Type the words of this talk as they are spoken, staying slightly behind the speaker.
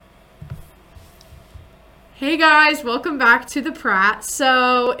Hey guys, welcome back to the Pratt.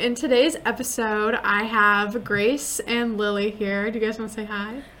 So in today's episode, I have Grace and Lily here. Do you guys want to say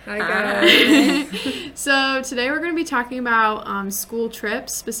hi? Hi guys. So today we're going to be talking about school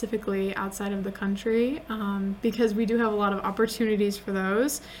trips, specifically outside of the country, because we do have a lot of opportunities for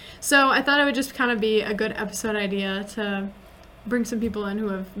those. So I thought it would just kind of be a good episode idea to bring some people in who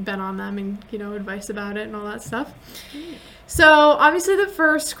have been on them and, advice about it and all that stuff. So, obviously, the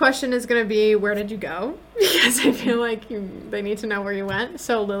first question is going to be, where did you go? Because I feel like they need to know where you went.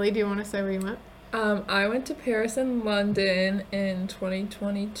 So, Lily, do you want to say where you went? I went to Paris and London in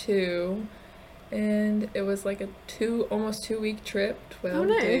 2022, and it was like a almost 2 week trip, 12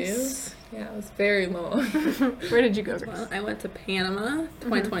 days. Yeah, it was very long. Where did you go, Grace? Well, I went to Panama,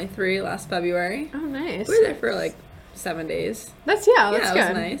 2023, last February. Oh, nice. We were there for like 7 days. That's good. It was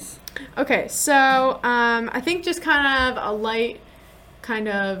nice. Okay, so I think just kind of a light kind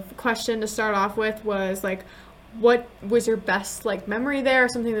of question to start off with was like, what was your best like memory there?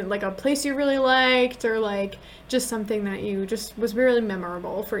 Something that like a place you really liked, or like just something that you just was really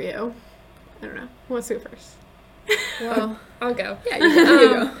memorable for you? I don't know. Who wants to go first? Well, I'll go. Yeah, you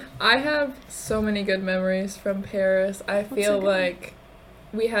go. I have so many good memories from Paris. I feel like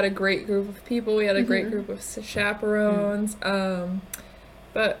we had a great group of people. We had a great group of chaperones.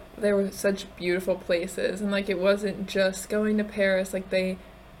 But they were such beautiful places, and like it wasn't just going to Paris. Like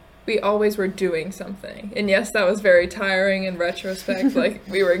we always were doing something, and yes, that was very tiring in retrospect. Like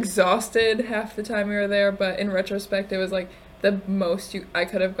we were exhausted half the time we were there, but in retrospect, it was like the most I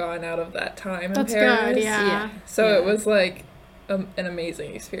could have gotten out of that time in Paris. That's good, yeah. So it was like an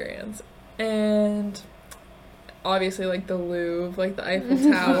amazing experience, and obviously like the Louvre, like the Eiffel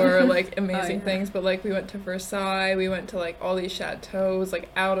Tower, like amazing things, but like we went to Versailles, we went to like all these chateaus like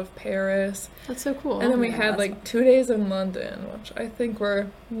out of Paris. That's so cool. And then we had like 2 days in London, which I think were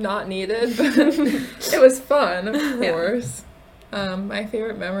not needed, but it was fun, of course. My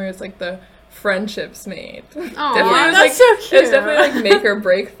favorite memory is like the friendships made. Oh, that's so cute. It's definitely like make or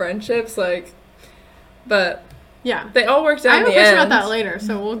break friendships, like, but yeah, they all worked out I have in a the question end. about that later,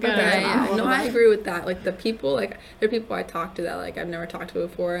 so we'll get into that. No, I agree with that. Like the people, like there are people I talked to that like I've never talked to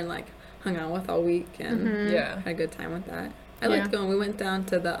before and like hung out with all week and had a good time with that. I liked going. We went down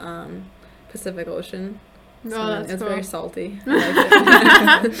to the Pacific Ocean. So that's it was cool. very salty.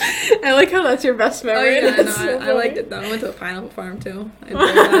 I liked it. I like how that's your best memory. I liked it though. I went to a pineapple farm too. I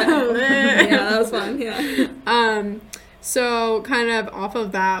enjoyed that. Yeah, that was fun. Yeah. So kind of off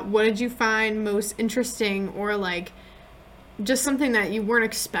of that, what did you find most interesting, or like just something that you weren't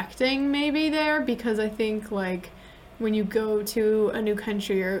expecting maybe there? Because I think like when you go to a new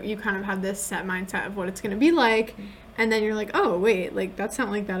country, or you kind of have this set mindset of what it's going to be like, and then you're like, oh wait, like that's not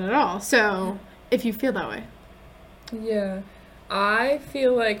like that at all. So if you feel that way. Yeah. I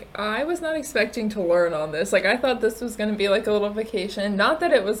feel like I was not expecting to learn on this. Like, I thought this was going to be, like, a little vacation. Not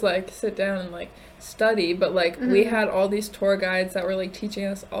that it was, like, sit down and, like, study, but, like, we had all these tour guides that were, like, teaching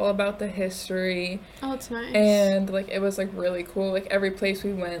us all about the history. Oh, it's nice. And, like, it was, like, really cool. Like, every place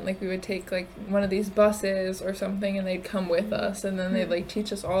we went, like, we would take, like, one of these buses or something, and they'd come with us, and then they'd, like,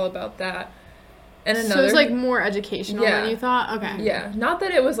 teach us all about that. And another, so it was, like, more educational than you thought? Okay. Yeah. Not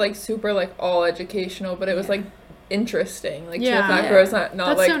that it was, like, super, like, all educational, but it was, like, interesting, like to the fact where it's not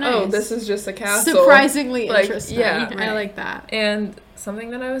like so nice. Oh, this is just a castle. Surprisingly like, interesting. Yeah, I like that. And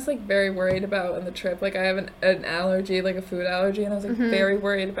something that I was like very worried about on the trip, like I have an allergy, like a food allergy, and I was like very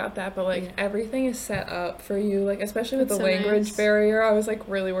worried about that. But like everything is set up for you, like especially with the language barrier. I was like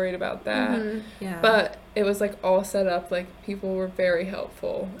really worried about that. Yeah. But it was like all set up. Like people were very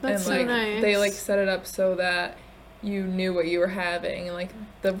helpful, That's and like so nice. they like set it up so that you knew what you were having, and like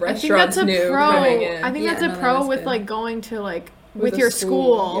the restaurants knew coming in. I think that's a pro with like going to like with your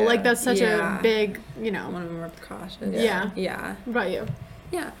school. Yeah. Like that's such a big, one of the more precautions. Yeah. What about you?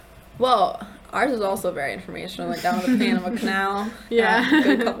 Yeah. Well, ours was also very informational. Went down to the Panama Canal. Yeah.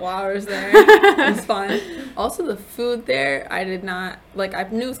 Good couple hours there. It was fun. Also, the food there, I did not like. I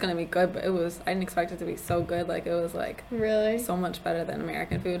knew it was gonna be good, but I didn't expect it to be so good. Like it was like really so much better than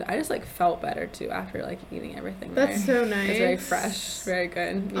American food. I just like felt better too after like eating everything. That's there. so nice. It was very fresh, very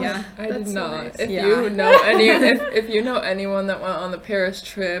good. Yeah, I did not. Nice. If you know if you know anyone that went on the Paris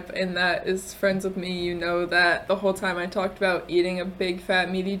trip and that is friends with me, you know that the whole time I talked about eating a big fat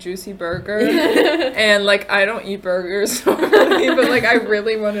meaty juicy burger, and like I don't eat burgers normally, but like I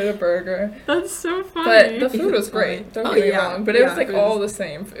really wanted a burger. That's so funny. But the food was great. Don't get me wrong, but it was like all the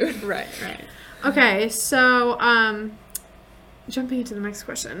same food. Right. Okay, so jumping into the next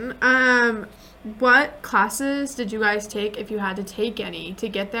question. What classes did you guys take, if you had to take any, to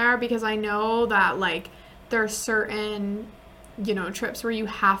get there? Because I know that like there are certain trips where you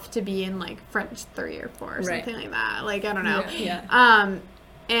have to be in like French 3 or 4 or something like that. Like, I don't know. Yeah.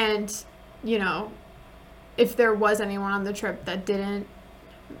 And, if there was anyone on the trip that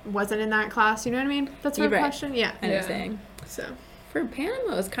wasn't in that class, you know what I mean? That's her question? Yeah. I know what you're saying. So. For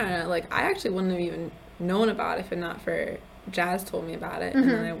Panama, it was kind of like, I actually wouldn't have even known about it if not for Jazz told me about it. And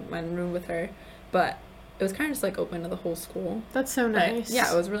then I went and roomed with her. But it was kind of just like open to the whole school. That's so nice.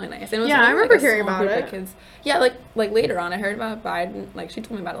 Yeah, it was really nice. And it was I remember hearing about it. Kids. Yeah, like later on I heard about it, but I didn't, like, she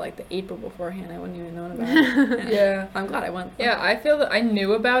told me about it like the April beforehand. I wouldn't even know about it. Yeah. I'm glad I went. Yeah, I feel that I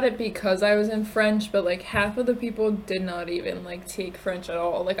knew about it because I was in French, but like half of the people did not even like take French at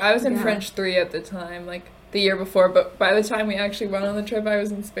all. Like I was in French 3 at the time, like the year before, but by the time we actually went on the trip, I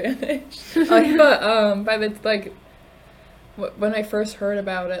was in Spanish. But by the when I first heard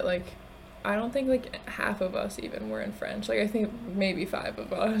about it, like, I don't think, like, half of us even were in French. Like, I think maybe 5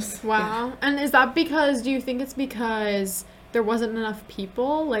 of us. Wow. Yeah. And is that do you think it's because there wasn't enough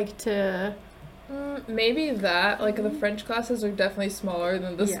people, like, to... Maybe that. Like, the French classes are definitely smaller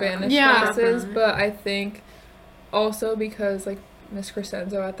than the Spanish classes. But I think also because, like, Miss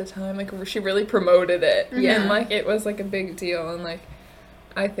Crescenzo at the time, like, she really promoted it. Yeah. And, like, it was, like, a big deal. And, like,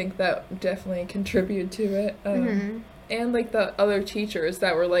 I think that definitely contributed to it. And, like, the other teachers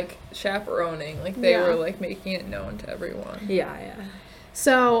that were, like, chaperoning, like, they were, like, making it known to everyone. Yeah.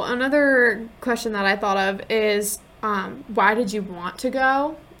 So, another question that I thought of is, why did you want to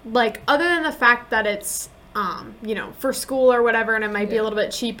go? Like, other than the fact that it's, for school or whatever, and it might be a little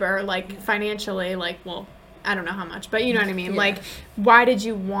bit cheaper, like, financially, like, well, I don't know how much, but you know what I mean? Like, why did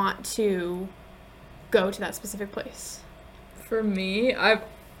you want to go to that specific place? For me, I've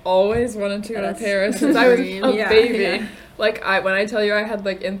always wanted to go to Paris since I was a baby. Yeah. Like, when I tell you I had,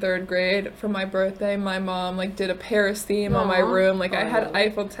 like, in 3rd grade for my birthday, my mom, like, did a Paris theme on my room. Like, I had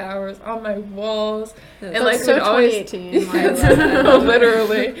Eiffel Towers on my walls. And, like, so 2018.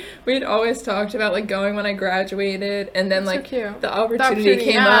 Literally. We'd always talked about, like, going when I graduated. And then, like, the opportunity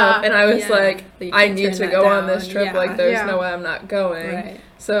came up. And I was like, I need to go on this trip. Like, there's no way I'm not going. Right.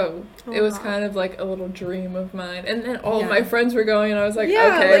 So it was kind of like a little dream of mine. And then all of my friends were going, and I was like,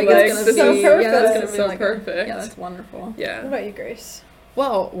 okay, like, this is so perfect. Yeah, that's gonna be so like perfect. Yeah, that's wonderful. Yeah. What about you, Grace?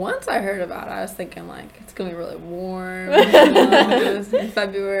 Well, once I heard about it, I was thinking, like, it's going to be really warm. It was in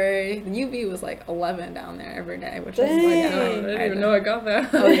February. The UV was, like, 11 down there every day, which was, like, I didn't even know I got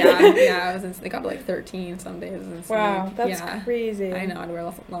that. Oh, yeah. It got, like, 13 some days. Wow, that's crazy. I know, I'd wear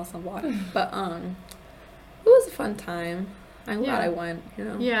lots of block. But, it was a fun time. I'm glad I went,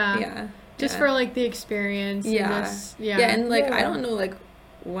 Yeah. Just for, like, the experience. Yeah. And, like, I don't know, like,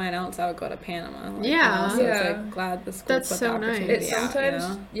 when else I would go to Panama. Like, so it's, like, glad the school put the opportunity It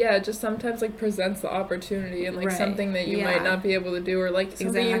sometimes, just sometimes, like, presents the opportunity and, like, something that you might not be able to do or, like,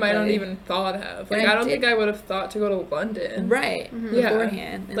 something you might not even thought of. Like, I don't think I would have thought to go to London. Right.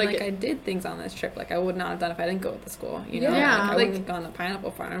 Beforehand. And, like, I did things on this trip. Like, I would not have done if I didn't go with the school, you know? Yeah. Like, I wouldn't have gone to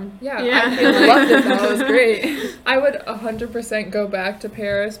Pineapple Farm. Yeah. I loved it, though. It was great. I would 100% go back to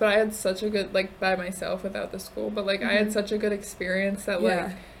Paris, but I had such a good, like, by myself without the school, but, like, I had such a good experience that,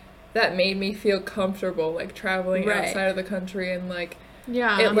 like, that made me feel comfortable, like, traveling outside of the country and, like...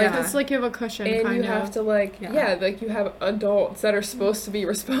 it's like you have a cushion, and kind you have to, like... like, you have adults that are supposed to be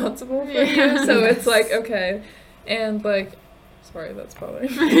responsible for you, so it's like, okay. And, like... Sorry, that's probably...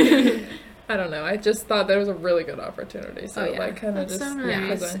 I don't know. I just thought that was a really good opportunity, so, like, kind of just... So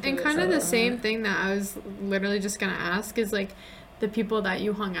nice. And kind of the same thing that I was literally just going to ask is, like... the people that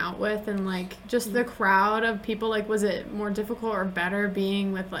you hung out with and, like, just the crowd of people, like, was it more difficult or better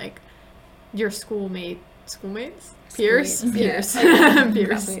being with, like, your schoolmates? Peers? Peers. Either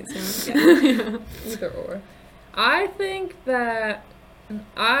or. I think that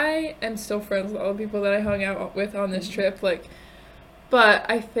I am still friends with all the people that I hung out with on this trip, like, but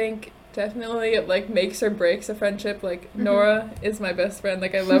I think definitely it, like, makes or breaks a friendship. Like, Nora is my best friend.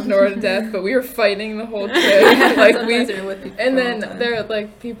 Like, I love Nora to death, but we were fighting the whole trip. Like, and then there are,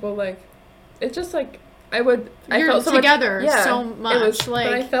 like, people, like, it's just, like, I felt so together much, so much,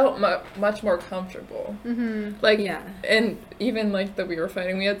 but I felt much more comfortable. Like, and even, like, that we were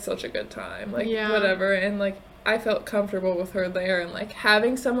fighting, we had such a good time. Like, whatever, and, like, I felt comfortable with her there, and, like,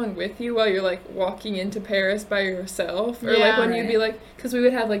 having someone with you while you're, like, walking into Paris by yourself, or, like, when you'd be, like, because we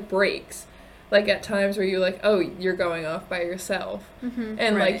would have, like, breaks, like, at times where you're, like, oh, you're going off by yourself,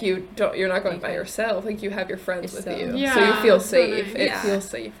 and, like, you're not going by yourself, like, you have your friends with you, so you feel safe, it feels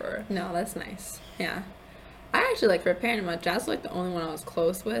safer. No, that's nice, I actually, like, for Panama, Jazz was, like, the only one I was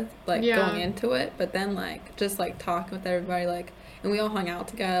close with, like, going into it, but then, like, just, like, talking with everybody, like, and we all hung out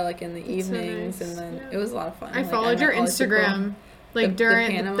together, like, in the evenings, and then it was a lot of fun. I followed your Instagram. like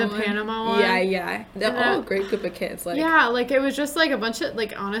during the Panama one. Yeah. They're all a great group of kids. Like, yeah, like it was just like a bunch of,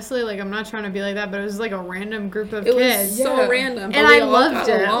 like, honestly, like, I'm not trying to be like that, but it was like a random group of kids. It was so random. And I loved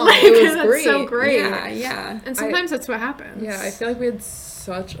it. Like, it was great. So great. Yeah. And sometimes that's what happens. Yeah, I feel like we had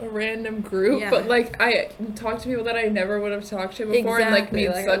such a random group, but like I talked to people that I never would have talked to before, and like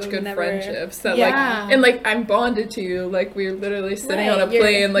made such good friendships that like, and like I'm bonded to you. Like we're literally sitting on a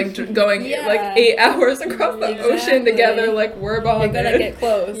plane, like going like 8 hours across the ocean together. Like we're bonded. You're gonna get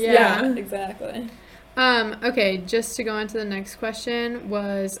close. Yeah, exactly. Okay, just to go on to the next question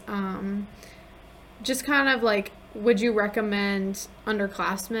was just kind of like, would you recommend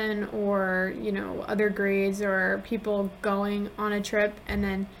underclassmen or, you know, other grades or people going on a trip, and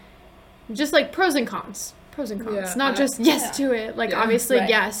then just like pros and cons, not just do it. Like obviously,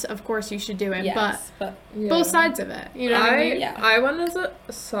 yes, of course you should do it, but both sides of it. You know what I mean? Yeah. I went as a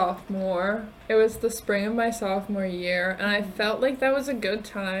sophomore. It was the spring of my sophomore year, and I felt like that was a good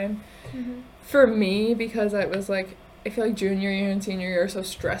time for me because I was like, I feel like junior year and senior year are so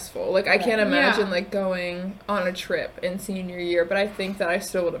stressful. Like, I can't imagine, like, going on a trip in senior year, but I think that I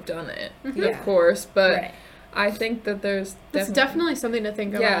still would have done it, of course. But I think that there's definitely something to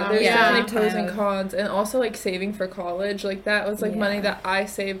think about. Yeah, there's definitely pros and cons. And also, like, saving for college. Like, that was, like, money that I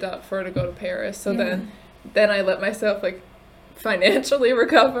saved up for to go to Paris. So then I let myself, like, financially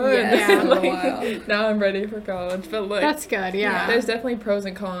recover, and like now I'm ready for college. But like that's good. There's definitely pros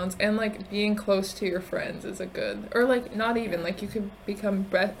and cons, and like being close to your friends is a good, or like not even like you could become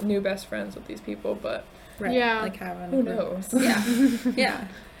new best friends with these people, but like having who knows.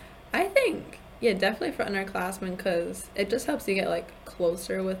 I think definitely for underclassmen, because it just helps you get like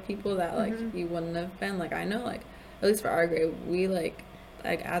closer with people that like you wouldn't have been. Like I know, like at least for our grade, we like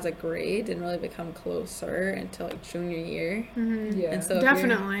as a grade didn't really become closer until like junior year. And so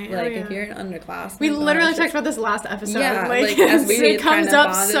definitely if you're an underclassman, we literally talked about this last episode, like as it comes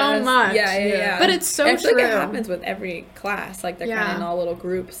up so much, but it's so true. Like it happens with every class, like they're kind of in all little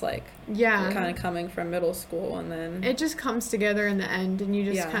groups, like kind of coming from middle school, and then it just comes together in the end, and you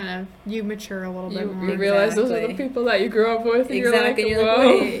just kind of you mature a little bit more. You realize those are the people that you grew up with, and you're like,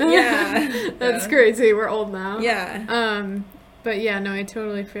 whoa. That's crazy. We're old now. But yeah, no, I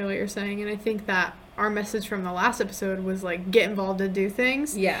totally feel what you're saying, and I think that our message from the last episode was like get involved and do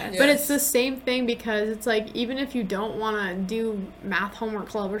things. But it's the same thing, because it's like even if you don't want to do math homework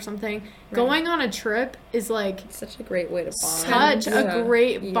club or something, going on a trip is like such a great way to bond. Such a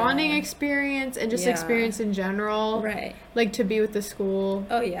great bonding experience, and just experience in general. Like to be with the school.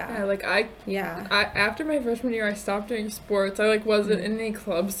 Like I after my freshman year I stopped doing sports. I like wasn't in any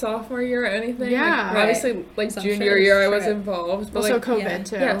clubs sophomore year or anything. Like, obviously like junior year I was involved, but also like COVID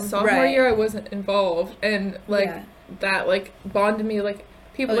too. Sophomore year I wasn't involved, and like that like bonded me, like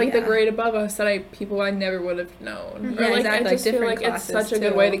people like the grade above us that people I never would have known. Or like I just feel like it's such a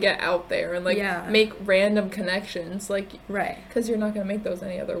good way to get out there and like make random connections, like because you're not gonna make those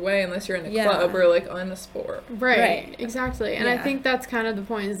any other way unless you're in a club or like on a sport. Exactly. And I think that's kind of the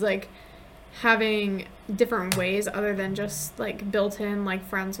point, is like having different ways other than just like built-in like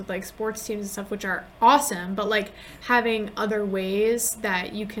friends with like sports teams and stuff, which are awesome, but like having other ways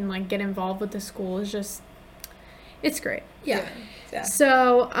that you can like get involved with the school is just, it's great.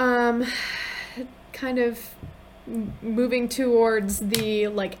 So kind of moving towards the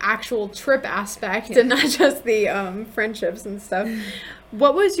like actual trip aspect and not just the friendships and stuff.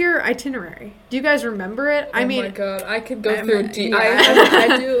 What was your itinerary? Do you guys remember it? I mean, oh my god, I could go through deep.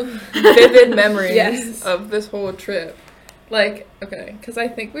 I do vivid memories of this whole trip. Like, okay, because I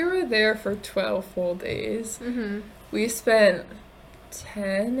think we were there for 12 full days. We spent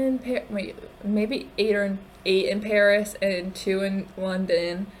 10 in maybe 8 in Paris and 2 in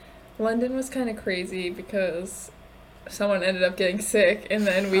London. London was kind of crazy because someone ended up getting sick, and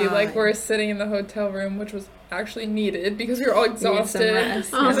then we were sitting in the hotel room, which was actually needed because we were all exhausted.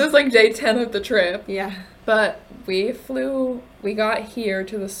 This was like day 10 of the trip. But we got here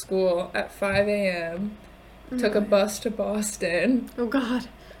to the school at 5 a.m. Took a bus to Boston. Oh god.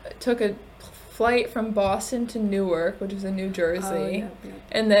 Took a flight from Boston to Newark, which is in New Jersey,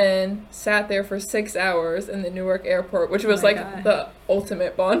 and then sat there for 6 hours in the Newark airport, which was the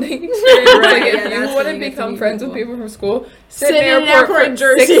ultimate bonding experience. Like if you want to become friends with people from school, sit in the airport for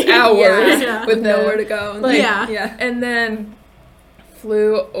 6 hours with nowhere to go. And then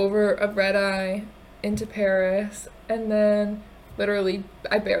flew over a red eye into Paris, and then literally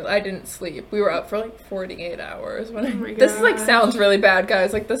I didn't sleep. We were up for like 48 hours. This is like sounds really bad,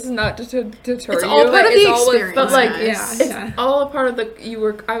 guys. Like this is not just to deter it's all part of the experience. But like it's all a part of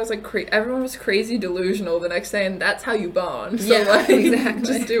the I was like everyone was crazy delusional the next day, and that's how you bond. So like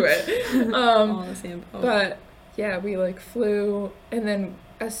just do it. All the same boat. But yeah, we like flew, and then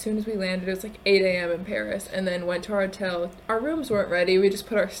as soon as we landed, it was like 8 a.m. in Paris, and then went to our hotel. Our rooms weren't ready. We just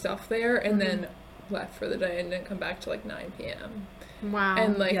put our stuff there, and then left for the day, and didn't come back till like 9 p.m. Wow.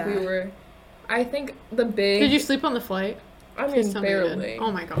 And like we were, I think the big. Did you sleep on the flight? I mean, barely.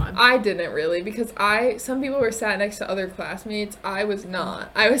 Oh my god. I didn't really, because some people were sat next to other classmates. I was not.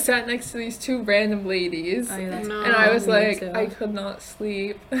 I was sat next to these two random ladies, and I was like, I could not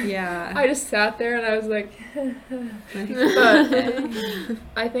sleep. Yeah. I just sat there and I was like, but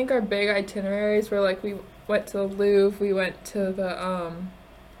I think our big itineraries were like, we went to the Louvre, we went to the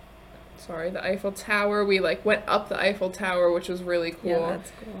the Eiffel Tower. We like went up the Eiffel Tower, which was really cool. Yeah,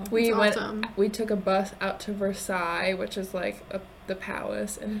 that's cool. We took a bus out to Versailles, which is like the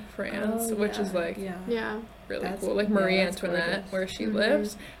palace in France, which is like really cool, like Marie Antoinette, where she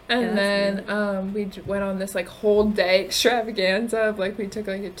lives. And then we went on this like whole day extravaganza of like, we took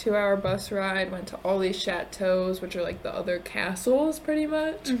like a 2-hour bus ride, went to all these chateaus, which are like the other castles pretty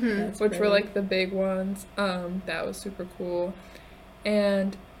much, which were like the big ones. That was super cool.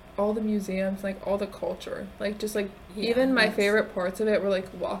 And all the museums, like all the culture, like just like even my favorite parts of it were like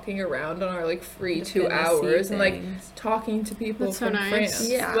walking around on our like free 2 hours and like talking to people from France,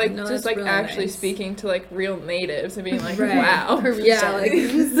 like actually speaking to like real natives and being like, wow, like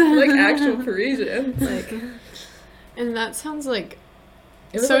like actual Parisians, like. And that sounds like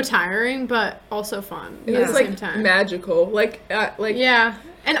it was so like, tiring, but also fun. It was like magical, like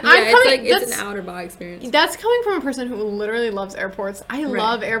And I'm coming. It's an outer body experience. That's coming from a person who literally loves airports. I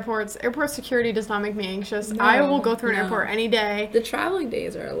love airports. Airport security does not make me anxious. No, I will go through an airport any day. The traveling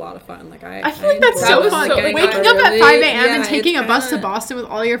days are a lot of fun. Like I feel like that's so fun. Like, waking up at 5 a.m. and taking a bus to Boston with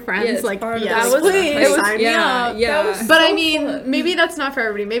all your friends. Like, yes, please. Sign me up. Yeah. But I mean, maybe that's not for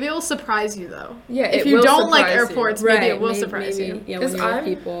everybody. Maybe it will surprise you though. Yeah. If you don't like airports, maybe it will surprise you. Yeah, because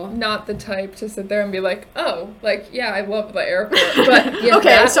I'm not the type to sit there and be like, oh, like I love the airport, but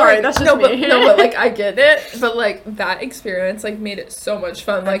okay, sorry, that's just me. but like I get it, but like that experience like made it so much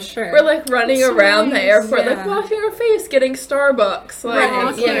fun. Like we're like running around the airport, like washing our face, getting Starbucks, like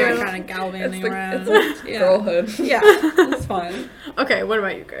kind of gallivanting around. It's like girlhood. Yeah, it's fun. Okay, what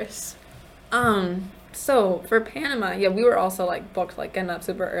about you, Grace? So for Panama, we were also like booked, like getting up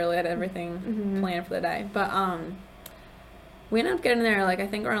super early, had everything planned for the day, but we ended up getting there, like, I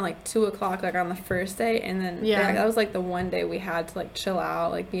think around, like, 2 o'clock, like, on the first day, and then that was, like, the one day we had to, like, chill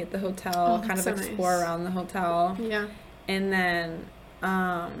out, like, be at the hotel, kind of explore around the hotel. Yeah. And then,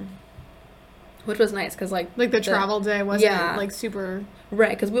 which was nice, because, like... Like, the travel day wasn't, like, super... Right,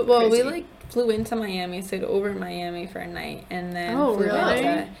 because, we like, flew into Miami, stayed over in Miami for a night, and then flew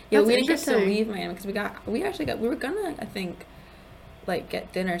into... Yeah, we didn't get to leave Miami, because we were gonna, I think... like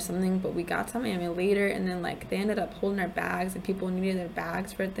get dinner or something, but we got to Miami later, and then like they ended up holding our bags, and people needed their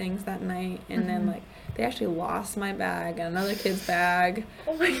bags for things that night, and then like they actually lost my bag and another kid's bag.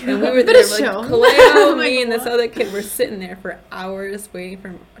 Oh my god! And we were there like Kaleo, me and this other kid were sitting there for hours waiting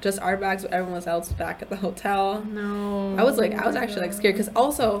for just our bags, but everyone else back at the hotel. No, I was actually like scared, because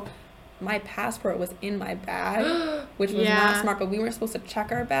also my passport was in my bag, which was not smart, but we weren't supposed to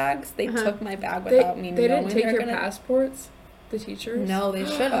check our bags. They took my bag without me knowing. They didn't take your passports? The teachers? No, they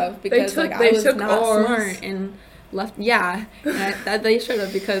should have, because I was not smart and left. Yeah, and they should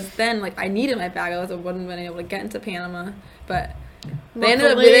have, because then like I needed my bag. I wouldn't have been able to get into Panama, but they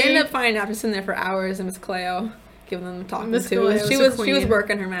ended up finding out after sitting there for hours, and Miss Cleo giving them talking to. She was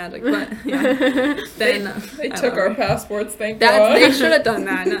working her magic, but then they took our passports. Thank God. They should have done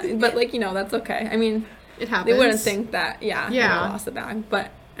that, but like that's okay. I mean, it happens. They wouldn't think that. I lost the bag,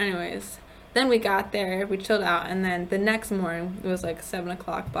 but anyways. Then we got there, we chilled out, and then the next morning, it was like 7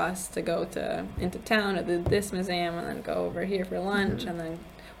 o'clock bus to go into town to this museum, and then go over here for lunch, and then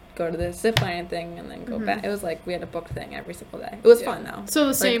go to the zipline thing, and then go back. It was like we had a booked thing every single day. It was fun, though. So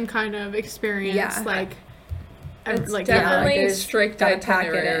the same kind of experience, like... It's like definitely strict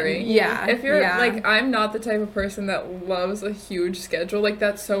itinerary. Yeah. If you're like, I'm not the type of person that loves a huge schedule. Like,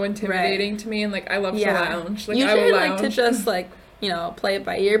 that's so intimidating to me, and like I love to lounge. Like, usually I will lounge. Like to just like play it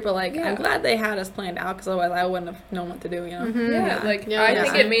by ear, but like I'm glad they had us planned out, because otherwise I wouldn't have known what to do. I think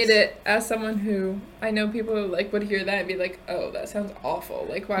it made it, as someone who I know people who like would hear that and be like, oh, that sounds awful.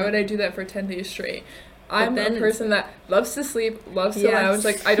 Like, why would I do that for 10 days straight? I'm a person that loves to sleep, loves to lounge.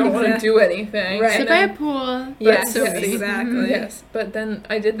 Like, I don't want to do anything. Sit by a pool. Yes, exactly. Yes, but then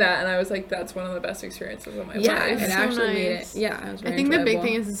I did that, and I was like, that's one of the best experiences of my life. Yeah, it actually made nice. it. Yeah, it was very I think enjoyable. the big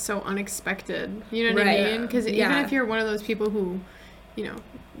thing is it's so unexpected. You know what I mean? Because even if you're one of those people who,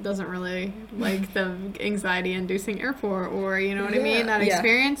 doesn't really like the anxiety-inducing airport, or you know what I mean, that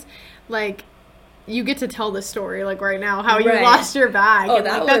experience, like, you get to tell the story, like right now, how you lost your bag. Oh, and,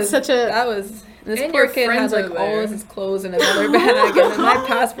 that was And this And poor your kid friends had are like all there. of his clothes in his other bag, and then my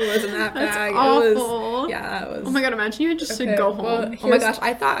passport was in that That's bag. awful. It was, yeah, it was. Oh my god, imagine you had just to Okay, go well, home. Oh my gosh,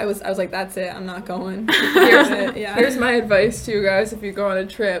 I thought I was like, that's it, I'm not going. Here's, That's it, yeah. here's my advice to you guys if you go on a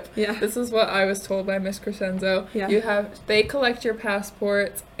trip. Yeah. This is what I was told by Miss Crescenzo. Yeah. They collect your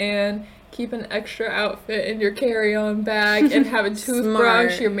passports and keep an extra outfit in your carry-on bag and have a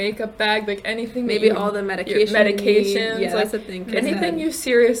toothbrush, your makeup bag, like anything. Maybe all the medications. Medications. Yeah, like, that's the thing. anything you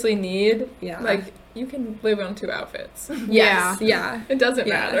seriously need. Yeah. Like, you can live on 2 outfits. Yes. Yeah. It doesn't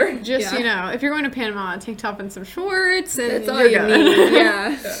matter. Just, you know, if you're going to Panama, tank top and some shorts, and That's all you're you good. need.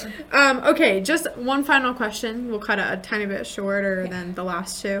 Yeah. Okay, just one final question. We'll cut it a tiny bit shorter than the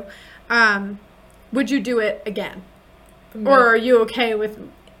last two. Would you do it again? No. Or are you okay with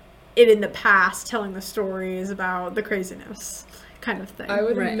it in the past, telling the stories about the craziness kind of thing? I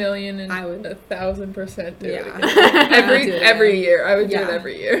would Right. 1,000% do it Yeah. again. Every year. I would do it Yeah.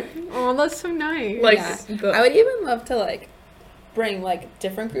 every year. Oh, that's so nice. Like, Yeah. I would even love to like bring like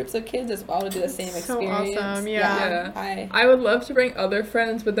different groups of kids as well to do the same So experience. awesome, yeah. I would love to bring other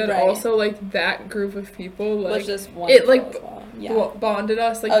friends, but then Right. also like that group of people like was just one it like as well. Yeah. bonded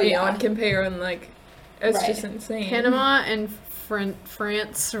us like Oh, beyond yeah. compare, and like it's Right. just insane. Panama and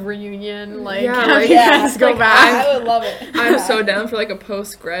France reunion, like, Yeah, how like, you yeah, guys go like, back. I would love it. I'm Yeah. so down for like a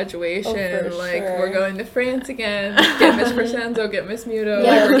post-graduation, Oh, for like sure. we're going to France again, get Miss Crescenzo, get Miss Muto,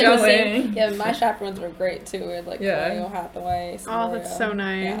 Yeah, like, we're yeah, going. yeah, my chaperones were great too. We had like Mario Hathaway. Oh, that's so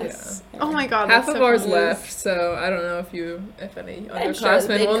nice. Yes. Oh my god, Half that's of so ours fun. left, so I don't know if any I'm sure underclassmen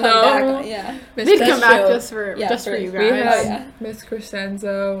they'd will come know. back. Yeah. Miss They'd Cres- come back true. just for Yeah, just for for- you We guys. had yeah. Miss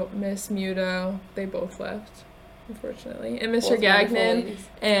Crescenzo, Miss Muto, they both left, unfortunately, and Mr. Both wonderful Gagnon ladies.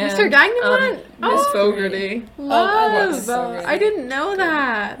 and Mr. Gagnon went? Miss Oh. Fogarty. Love. that's so great. I didn't know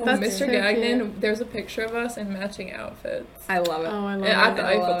that. Oh, That's Mr. so Gagnon, cute. there's a picture of us in matching outfits I love it. Oh, I love at it. the I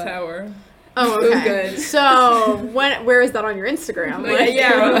Eiffel love it. Tower. Oh, It was okay. good. So, where is that on your Instagram? Like,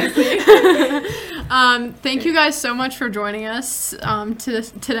 Thank you guys so much for joining us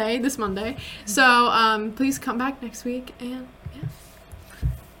today, this Monday. So, please come back next week and